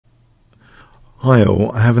Hi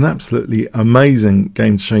all, I have an absolutely amazing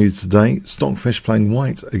game to show you today. Stockfish playing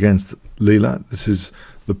white against Leela. This is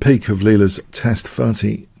the peak of Leela's Test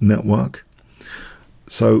 30 network.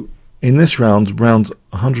 So in this round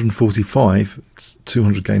 145, it's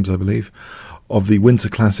 200 games I believe, of the Winter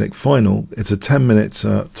Classic final. It's a 10-minute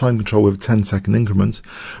time control with 10-second increments.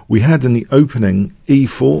 We had in the opening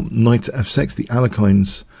e4, knight to f6, the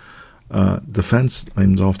Alekhine's defense,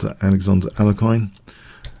 named after Alexander Alekhine,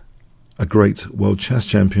 a great world chess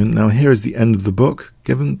champion. Now here is the end of the book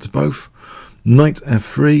given to both. Knight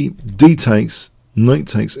f3, d takes, knight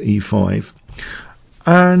takes e5,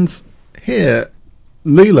 and here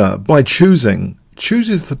Leela, by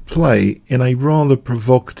chooses to play in a rather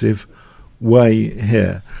provocative way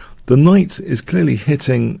here. The knight is clearly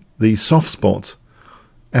hitting the soft spot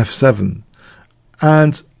f7,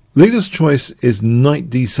 and Leela's choice is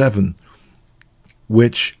knight d7,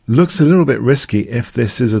 which looks a little bit risky if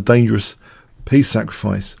this is a dangerous piece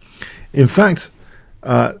sacrifice. In fact,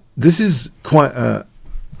 this is quite a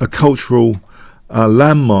cultural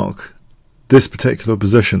landmark, this particular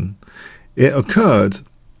position. It occurred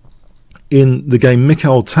in the game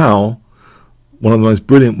Mikhail Tal, one of the most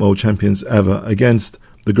brilliant world champions ever, against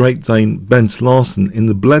the Great Dane Bent Larsen in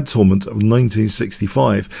the Bled tournament of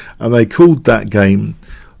 1965. And they called that game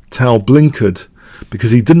Tal Blinkered,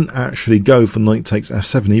 because he didn't actually go for knight takes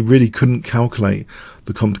f7. He really couldn't calculate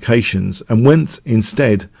the complications and went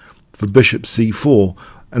instead for bishop c4.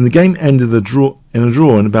 And the game ended in a draw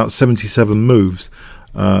in about 77 moves.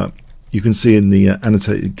 You can see in the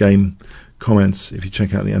annotated game comments, if you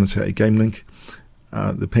check out the annotated game link,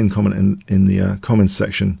 the pinned comment in the comments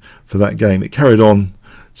section for that game. It carried on.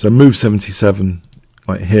 So move 77,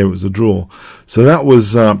 like here, it was a draw. So that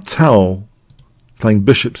was Tal playing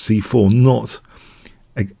bishop c4, not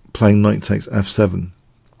playing knight takes f7.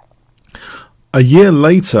 A year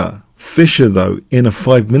later, Fischer, though, in a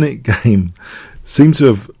 5-minute game, seemed to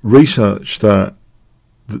have researched the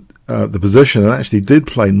position and actually did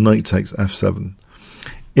play knight takes f7.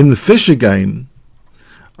 In the Fischer game,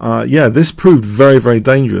 this proved very, very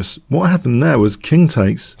dangerous. What happened there was king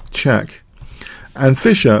takes, check, and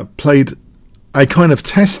Fischer played a kind of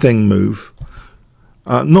testing move,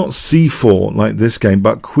 not c4 like this game,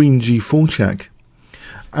 but queen g4 check.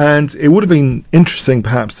 And it would have been interesting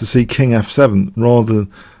perhaps to see king f7 rather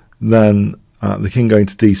than the king going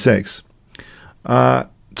to d6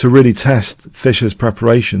 to really test Fischer's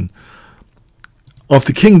preparation.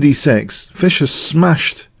 After king d6, Fischer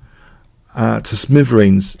smashed to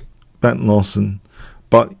smithereens Bent Larsen,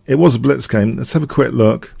 but it was a blitz game. Let's have a quick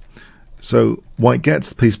look. So white gets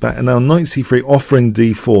the piece back, and now knight c3 offering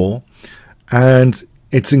d4, and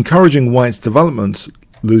it's encouraging white's development,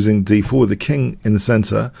 losing d4 with the king in the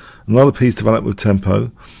center, another piece developed with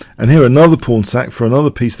tempo, and here another pawn sack for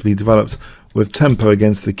another piece to be developed with tempo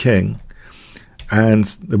against the king, and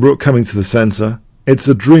the rook coming to the center. It's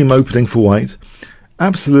a dream opening for white,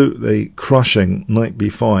 absolutely crushing knight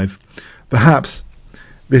b5. Perhaps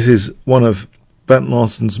this is one of Bent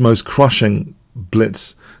Larsen's most crushing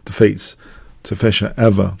blitz defeats to Fischer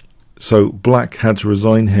ever. So black had to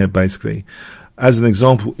resign here basically. As an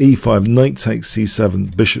example, e5, knight takes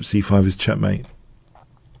c7, bishop c5 is checkmate.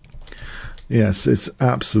 Yes, it's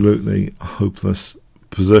absolutely a hopeless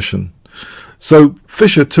position. So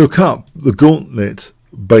Fischer took up the gauntlet,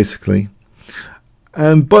 basically.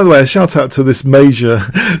 And by the way, a shout out to this major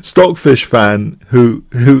Stockfish fan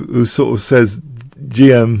who sort of says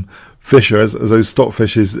GM Fischer, as though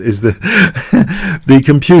Stockfish is the the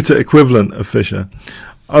computer equivalent of Fischer.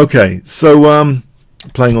 Okay, so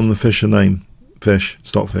playing on the Fischer name.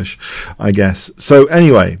 Stockfish, I guess. So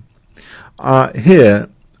anyway, here,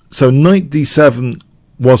 so knight d7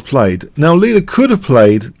 was played. Now Leela could have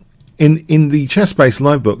played in the chess-based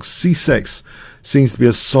live book. c6 seems to be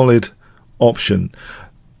a solid option.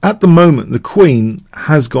 At the moment, the queen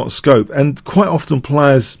has got scope, and quite often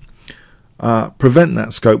players prevent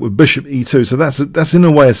that scope with bishop e2. So that's in a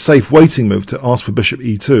way a safe waiting move to ask for bishop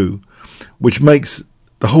e2, which makes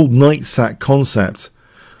the whole knight sack concept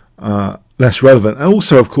less relevant. And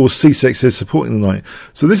also, of course, c6 is supporting the knight.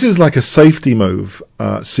 So this is like a safety move,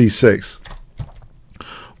 c6,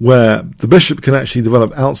 where the bishop can actually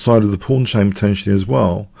develop outside of the pawn chain potentially as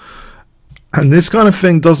well. And this kind of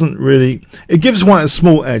thing doesn't really... It gives white a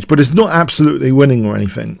small edge, but it's not absolutely winning or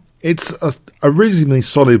anything. It's a reasonably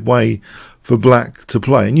solid way for black to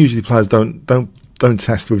play. And usually players don't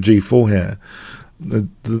test with g4 here.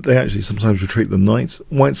 They actually sometimes retreat the knight.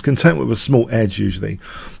 White's content with a small edge usually.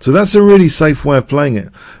 So that's a really safe way of playing it.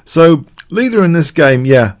 So Leela in this game,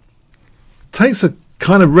 yeah, takes a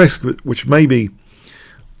kind of risk, which maybe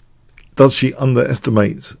does she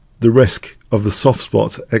underestimate the risk of the soft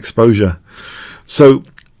spot exposure. So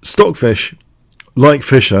Stockfish, like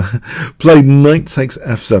Fischer, played knight takes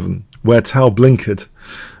f7, where Tau blinkered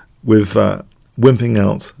with wimping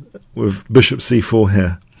out with bishop c4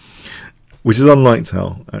 here, which is unlike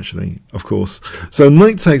Tau, actually, of course. So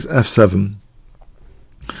knight takes f7,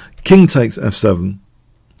 king takes f7.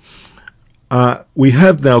 We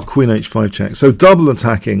have now queen h5 check, so double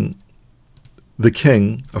attacking the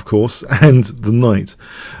king, of course, and the knight.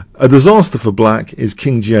 A disaster for black is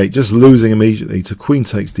king g8, just losing immediately to queen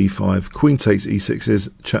takes d5, queen takes e6 is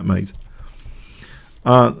checkmate.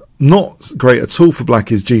 Not great at all for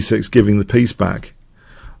black is g6, giving the piece back.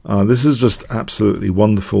 This is just absolutely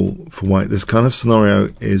wonderful for white. This kind of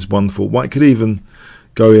scenario is wonderful. White could even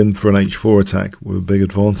go in for an h4 attack with a big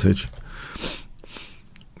advantage.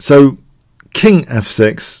 So king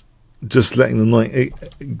f6, just letting the knight,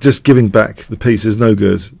 just giving back the piece is no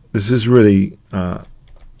good. This is really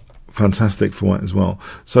fantastic for white as well.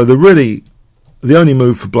 So the only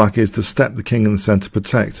move for black is to step the king in the center,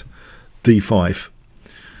 protect d5.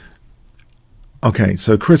 Okay,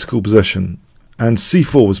 so critical position, and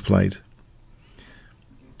c4 was played.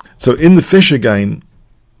 So in the Fischer game,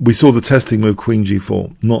 we saw the testing move queen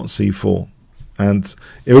g4, not c4, and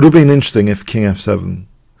it would have been interesting if king f7,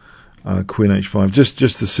 queen h5, just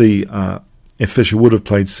to see if Fischer would have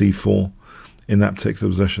played c4 in that particular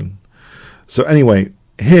position. So anyway,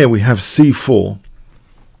 here we have c4.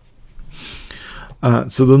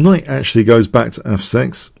 So the knight actually goes back to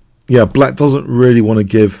f6. Yeah, black doesn't really want to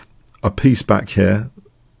give a piece back here.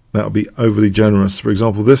 That would be overly generous. For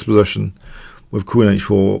example, this position with queen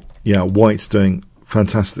h4, yeah, white's doing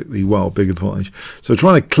fantastically well, big advantage. So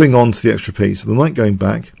trying to cling on to the extra piece, the knight going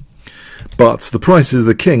back, but the price is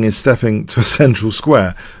the king is stepping to a central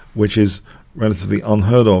square, which is relatively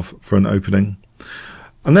unheard of for an opening.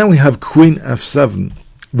 And now we have queen f7,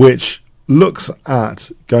 which looks at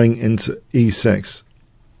going into e6.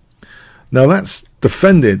 Now that's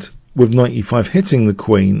defended with knight e5, hitting the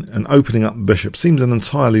queen and opening up the bishop. Seems an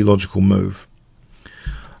entirely logical move.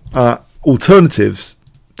 Alternatives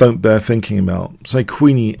don't bear thinking about. Say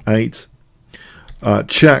queen e8,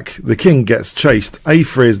 check, the king gets chased.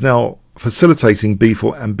 a3 is now facilitating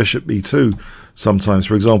b4 and bishop b2 sometimes.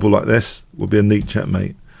 For example, like this would be a neat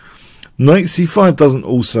checkmate. Knight c5 doesn't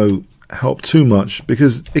also help too much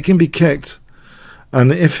because it can be kicked,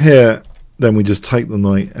 and if here, then we just take the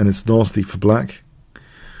knight and it's nasty for black.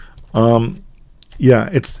 Yeah,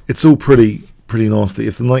 it's all pretty nasty.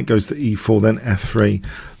 If the knight goes to e4, then f3,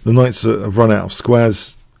 the knights have run out of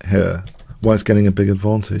squares here. White's getting a big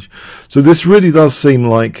advantage. So this really does seem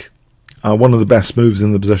like one of the best moves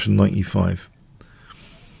in the position, knight e5,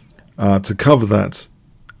 to cover that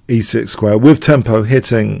e6 square with tempo,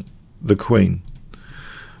 hitting the queen,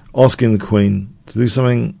 asking the queen to do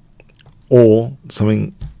something, or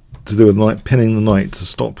something to do with knight, pinning the knight to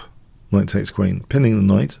stop knight takes queen, pinning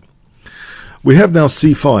the knight. We have now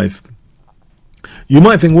c5. You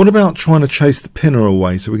might think, what about trying to chase the pinner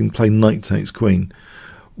away so we can play knight takes queen?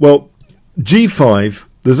 Well, g5,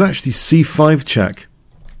 there's actually c5 check,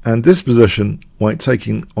 and this position, white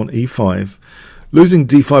taking on e5, losing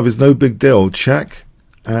d5 is no big deal. Check,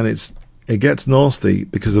 and it gets nasty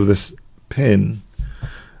because of this pin.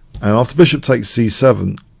 And after bishop takes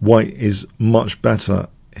c7, white is much better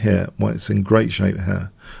here. White's in great shape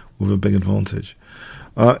here with a big advantage.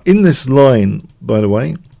 In this line, by the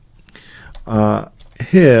way,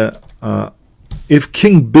 here, if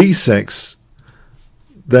king b6,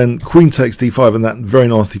 then queen takes d5, and that very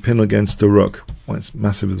nasty pin against the rook. Well, it's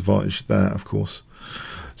massive advantage there, of course.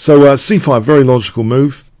 So c5, very logical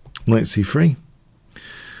move. Knight c3.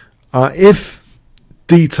 If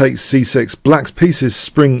d takes c6, black's pieces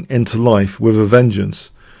spring into life with a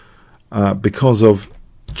vengeance because of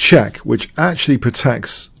check, which actually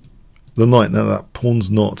protects the knight. Now that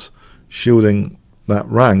pawn's not shielding that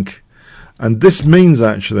rank, and this means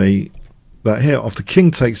actually that here, after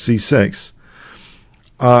king takes c6,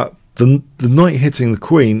 the knight hitting the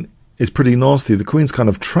queen is pretty nasty. The queen's kind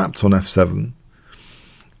of trapped on f7,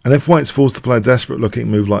 and if white's forced to play a desperate looking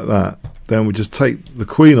move like that, then we just take the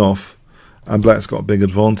queen off and black's got a big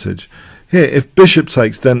advantage. Here, if bishop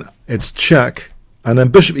takes, then it's check, and then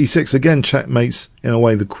bishop e6 again checkmates in a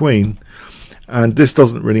way the queen, and this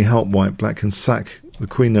doesn't really help white. Black can sack the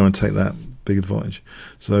queen now and take that big advantage.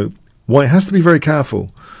 So white has to be very careful.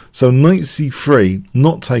 So knight c3,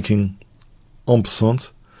 not taking en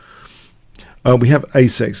passant. We have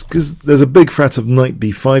a6, because there's a big threat of knight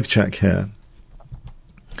b5 check here.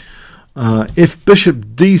 If bishop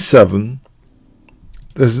d7,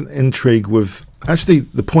 there's an intrigue with, actually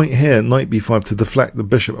the point here, knight b5, to deflect the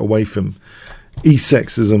bishop away from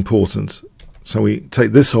e6 is important. So we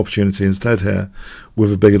take this opportunity instead here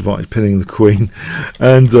with a big advantage, pinning the queen,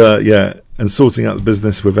 and yeah, and sorting out the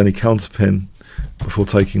business with any counter pin before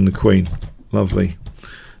taking the queen. Lovely,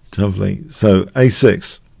 lovely. So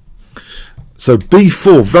a6. So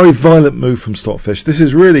b4, very violent move from Stockfish. This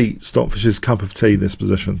is really Stockfish's cup of tea, this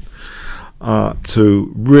position,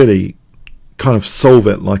 to really kind of solve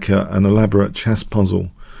it like an elaborate chess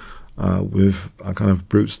puzzle with a kind of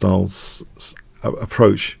brute style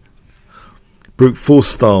approach. Brute force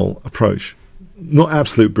style approach, not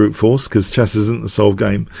absolute brute force, because chess isn't the solved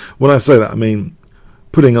game. When I say that, I mean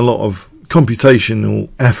putting a lot of computational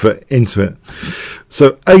effort into it.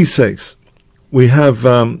 So a6, we have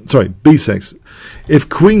sorry, b6. If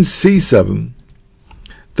queen c7,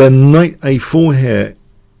 then knight a4 here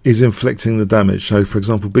is inflicting the damage. So for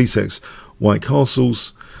example, b6, white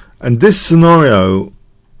castles, and this scenario,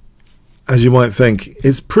 as you might think,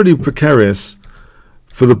 is pretty precarious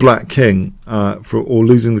for the black king, or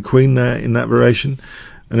losing the queen there in that variation.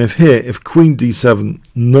 And if queen d7,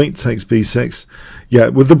 knight takes b6, yeah,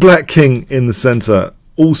 with the black king in the center,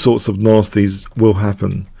 all sorts of nasties will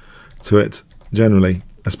happen to it generally,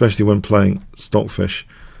 especially when playing Stockfish,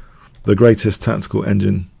 the greatest tactical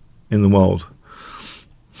engine in the world.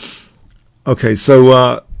 Okay,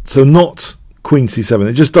 so so not queen c7.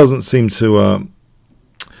 It just doesn't seem to.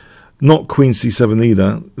 Not queen c7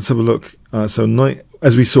 either. Let's have a look. So knight,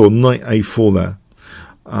 as we saw, knight a4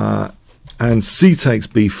 there, and c takes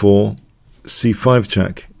b4, c5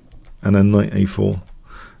 check, and then knight a4.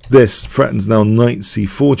 This threatens now knight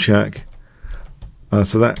c4 check,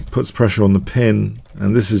 so that puts pressure on the pin,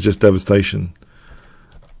 and this is just devastation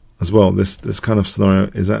as well. This kind of scenario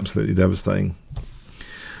is absolutely devastating.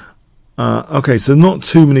 Okay, so not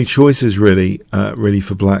too many choices really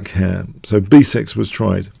for black here. So b6 was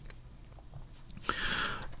tried.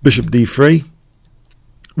 Bishop d3.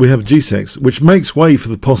 We have g6, which makes way for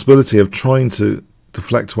the possibility of trying to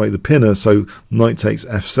deflect away the pinner. So knight takes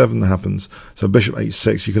f7 happens. So bishop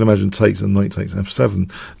h6, you can imagine, takes, and knight takes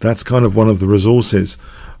f7. That's kind of one of the resources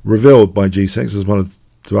revealed by g6 as well as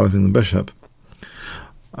developing the bishop.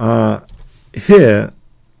 Here,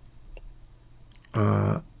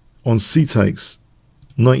 on c takes,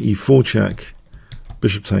 knight e4 check,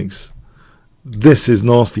 bishop takes. This is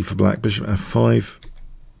nasty for black. Bishop f5.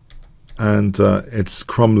 And it's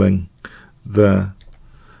crumbling there.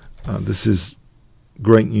 This is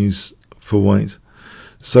great news for white.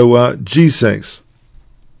 So g6,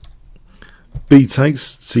 b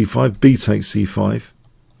takes c5, b takes c5.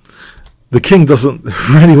 The king doesn't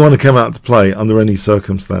really want to come out to play under any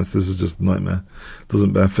circumstance. This is just a nightmare.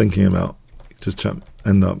 Doesn't bear thinking about. Just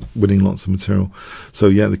end up winning lots of material. So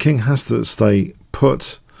yeah, the king has to stay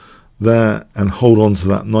put there and hold on to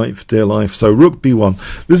that knight for dear life. So rook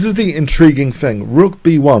b1. This is the intriguing thing. Rook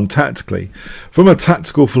b1 tactically, from a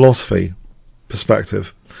tactical philosophy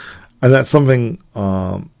perspective, and that's something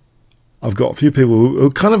I've got a few people who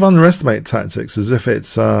kind of underestimate tactics as if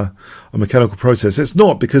it's a mechanical process. It's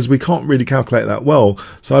not, because we can't really calculate that well.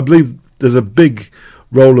 So I believe there's a big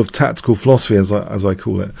role of tactical philosophy, as I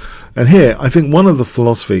call it. And here, I think one of the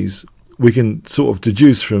philosophies we can sort of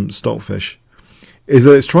deduce from Stockfish is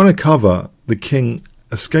that it's trying to cover the king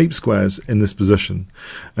escape squares in this position.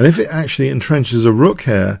 And if it actually entrenches a rook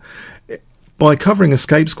here, by covering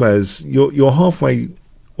escape squares, you're halfway,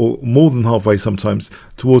 or more than halfway sometimes,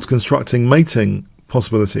 towards constructing mating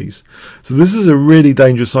possibilities. So this is a really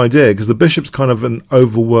dangerous idea, because the bishop's kind of an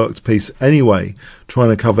overworked piece anyway, trying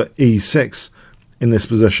to cover e6 in this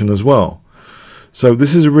position as well. So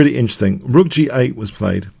this is a really interesting. Rook g8 was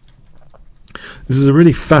played. This is a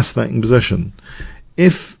really fascinating position.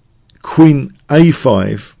 If queen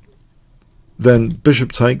a5, then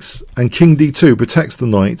bishop takes, and king d2 protects the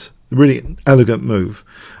knight. A really elegant move,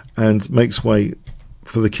 and makes way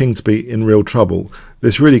for the king to be in real trouble.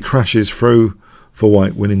 This really crashes through for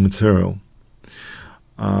white, winning material.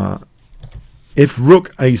 If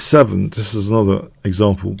rook a7, this is another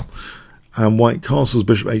example, and white castles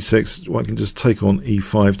bishop h6, white can just take on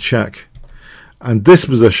e5 check, and this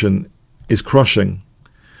position is crushing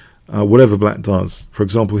whatever black does. For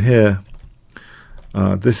example, here,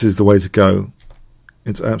 this is the way to go.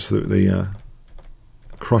 It's absolutely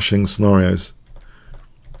crushing scenarios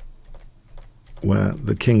where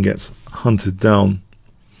the king gets hunted down.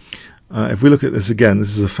 If we look at this again,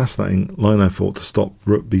 this is a fascinating line, I thought, to stop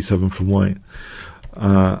rook b7 from white.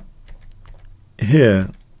 Here,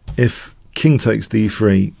 if king takes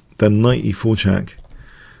d3, then knight e4 check,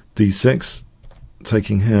 d6,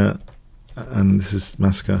 taking here, and this is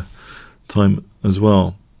massacre time as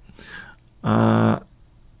well.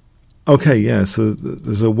 Okay, yeah, so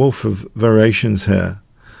there's a wealth of variations here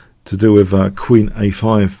to do with queen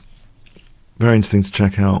a5. Very interesting to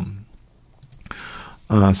check out.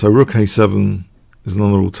 So rook a7 is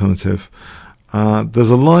another alternative.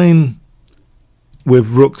 There's a line with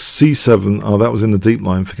rook c7. Oh, that was in the deep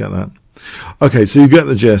line, forget that. Okay, so you get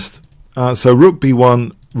the gist. So rook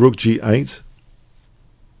b1, rook g8.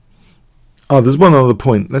 Oh, there's one other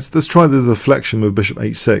point. Let's try the deflection with bishop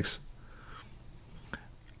h6.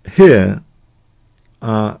 Here,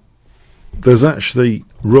 there's actually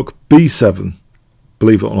rook b7,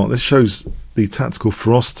 believe it or not. This shows the tactical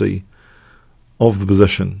ferocity of the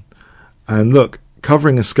position. And look,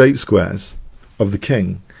 covering escape squares of the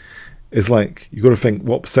king is like, you've got to think,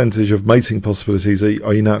 what percentage of mating possibilities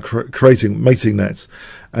are you now creating mating nets?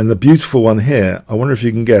 And the beautiful one here, I wonder if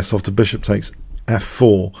you can guess, after bishop takes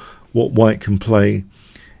f4, what white can play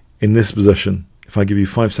in this position. If I give you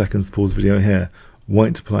 5 seconds to pause the video here,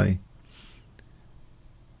 white to play.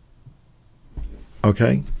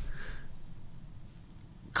 Okay.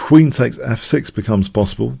 Queen takes f6 becomes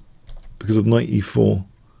possible because of knight e4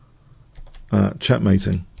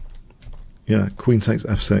 checkmating. Yeah, queen takes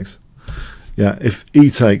f6. Yeah, if e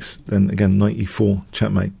takes, then again knight e4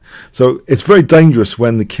 checkmate. So it's very dangerous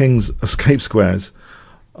when the king's escape squares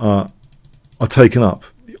are taken up.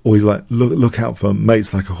 Always like look out for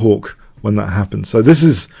mates like a hawk when that happens. So this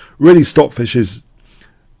is really Stockfish's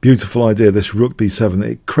beautiful idea, this rook b7.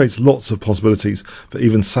 It creates lots of possibilities for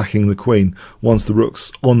even sacking the queen once the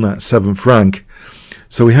rook's on that 7th rank.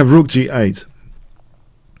 So we have rook g8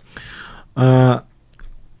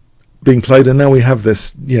 being played, and now we have this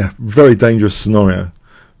very dangerous scenario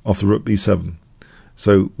after rook b7.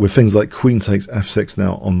 So with things like queen takes f6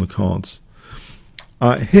 now on the cards.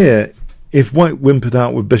 Here, if white whimpered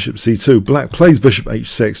out with bishop c2, black plays bishop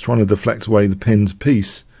h6, trying to deflect away the pinned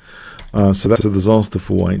piece. So that's a disaster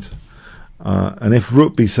for white. And if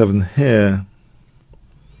rook b7 here,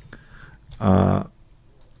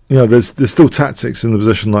 there's still tactics in the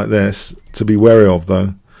position like this to be wary of,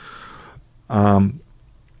 though.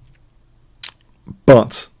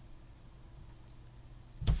 But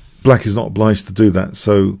black is not obliged to do that.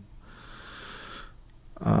 So,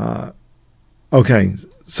 okay.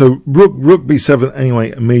 So rook b7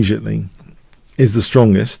 anyway immediately is the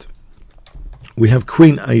strongest. We have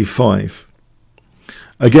queen a5.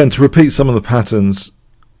 Again, to repeat some of the patterns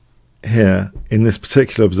here in this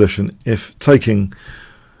particular position, if taking,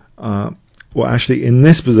 actually in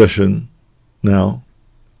this position now,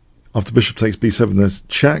 after bishop takes b7, there's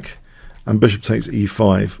check and bishop takes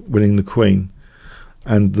e5, winning the queen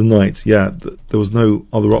and the knight. Yeah, there was no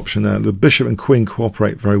other option there. The bishop and queen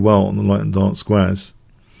cooperate very well on the light and dark squares.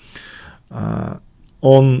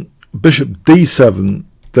 On bishop d7,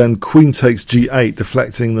 then queen takes g8,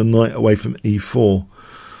 deflecting the knight away from e4.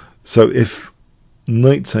 So if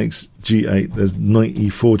knight takes g8, there's knight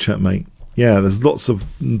e4 checkmate. Yeah, there's lots of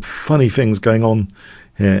funny things going on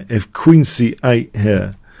here. If queen c8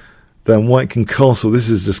 here, then white can castle. This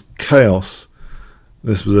is just chaos,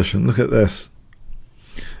 this position. Look at this.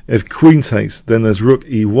 If queen takes, then there's rook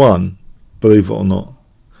e1, believe it or not.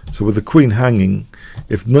 So with the queen hanging,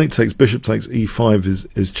 if knight takes, bishop takes e5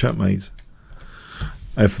 is checkmate.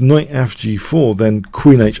 If knight fg4, then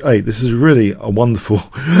queen h8. This is really a wonderful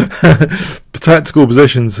tactical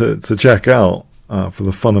position to check out for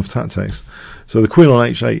the fun of tactics. So the queen on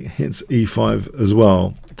h8 hits e5 as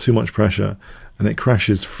well. Too much pressure, and it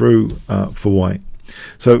crashes through for white.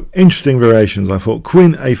 So interesting variations, I thought.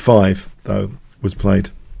 Queen a5, though, was played.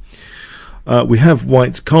 We have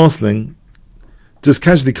white castling, just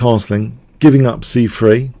casually castling, giving up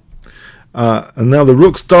c3. And now the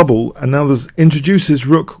rook's double, and now there's introduces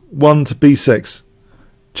rook 1 to b6,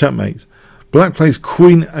 checkmate. Black plays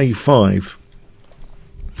queen a5.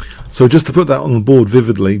 So just to put that on the board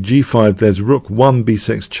vividly, g5, there's rook 1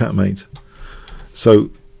 b6, checkmate.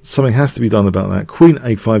 So something has to be done about that. Queen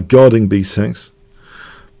a5 guarding b6.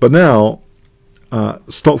 But now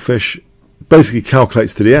Stockfish basically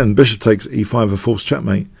calculates to the end. Bishop takes e5, a false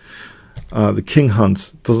checkmate. The king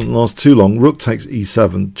hunt doesn't last too long. Rook takes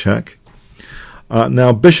e7, check.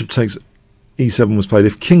 Now bishop takes e7 was played.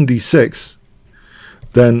 If king d6,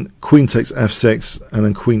 then queen takes f6, and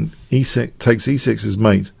then queen e6 takes e6 is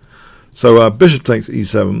mate. So bishop takes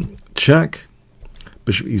e7, check.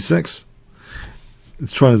 Bishop e6.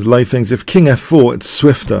 It's trying to delay things. If king f4, it's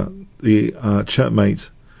swifter. The checkmate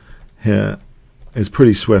here is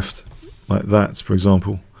pretty swift, like that, for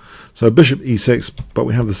example. So bishop e6, but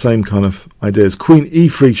we have the same kind of ideas. Queen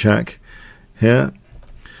e3 check here.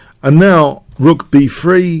 And now rook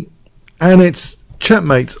b3, and it's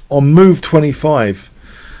checkmate on move 25.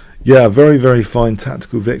 Yeah, very, very fine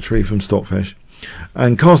tactical victory from Stockfish.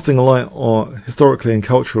 and casting a light on, historically and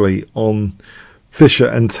culturally, on Fischer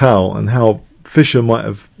and Tal, and how Fischer might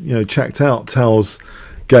have, checked out Tal's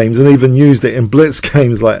games and even used it in blitz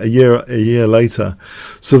games like a year later.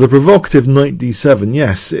 So the provocative knight d7,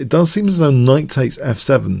 yes, it does seem as though knight takes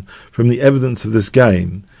f7 from the evidence of this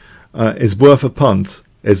game is worth a punt.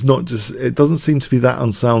 It's not just, it doesn't seem to be that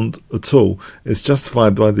unsound at all. It's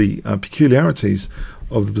justified by the peculiarities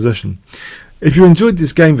of the position. If you enjoyed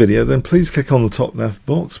this game video, then please click on the top left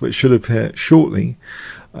box, which should appear shortly,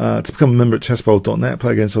 to become a member at chessbowl.net,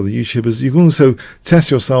 play against other YouTubers. You can also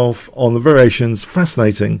test yourself on the variations,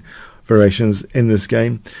 fascinating variations in this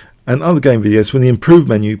game, and other game videos from the improved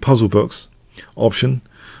menu puzzle books option,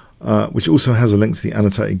 which also has a link to the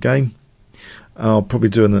annotated game. I'll probably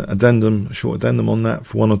do an addendum, a short addendum on that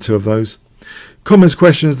for one or two of those. Comments,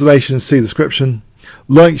 questions, donations, see the description.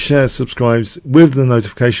 Like, share, subscribes with the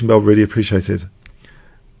notification bell, really appreciated.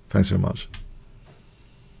 Thanks very much.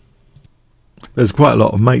 There's quite a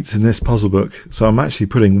lot of mates in this puzzle book, so I'm actually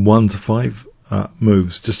putting 1 to 5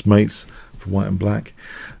 moves, just mates for white and black,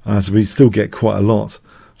 so we still get quite a lot.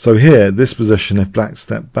 So here, this position, if black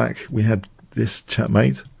stepped back, we had this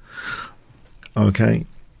checkmate. Okay.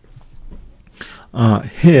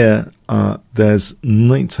 Here, there's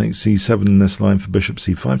knight takes c7 in this line for bishop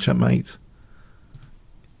c5 checkmate.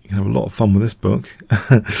 You can have a lot of fun with this book.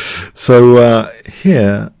 So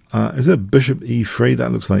here, is it bishop e3?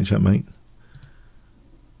 That looks like checkmate.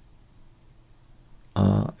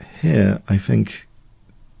 Here, I think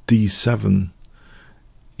d7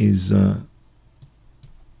 is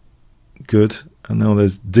good. And now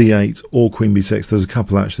there's d8 or queen b6. There's a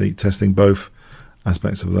couple actually testing both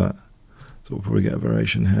aspects of that. So we'll probably get a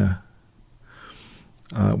variation here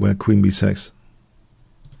where queen b6.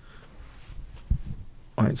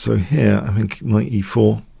 Alright, so here I think knight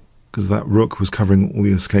e4, because that rook was covering all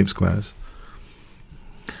the escape squares.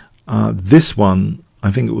 This one,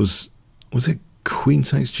 I think it was it queen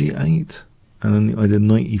takes g8? And then I did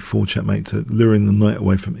knight e4 checkmate to luring the knight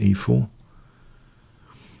away from e4.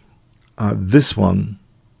 This one,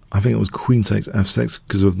 I think it was queen takes f6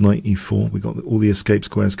 because of knight e4. We got all the escape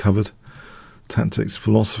squares covered. Tactics,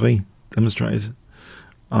 philosophy demonstrated.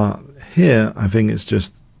 Here, I think it's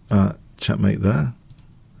just checkmate there.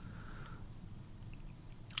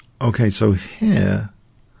 Okay, so here,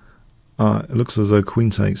 it looks as though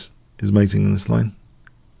queen takes is mating in this line.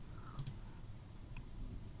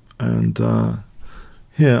 And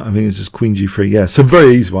here, I think it's just queen g3. Yeah, some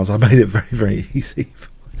very easy ones. I made it very, very easy for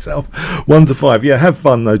myself. 1 to 5. Yeah, have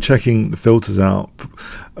fun, though, checking the filters out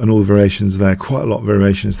and all the variations there. Quite a lot of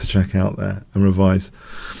variations to check out there and revise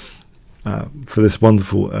for this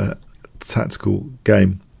wonderful tactical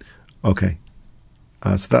game. Okay,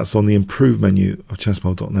 so that's on the improved menu of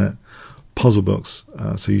chessbowl.net. Puzzle books.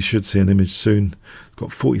 So you should see an image soon. It's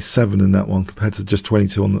got 47 in that one compared to just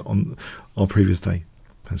 22 on our previous day.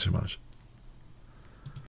 Thanks very much.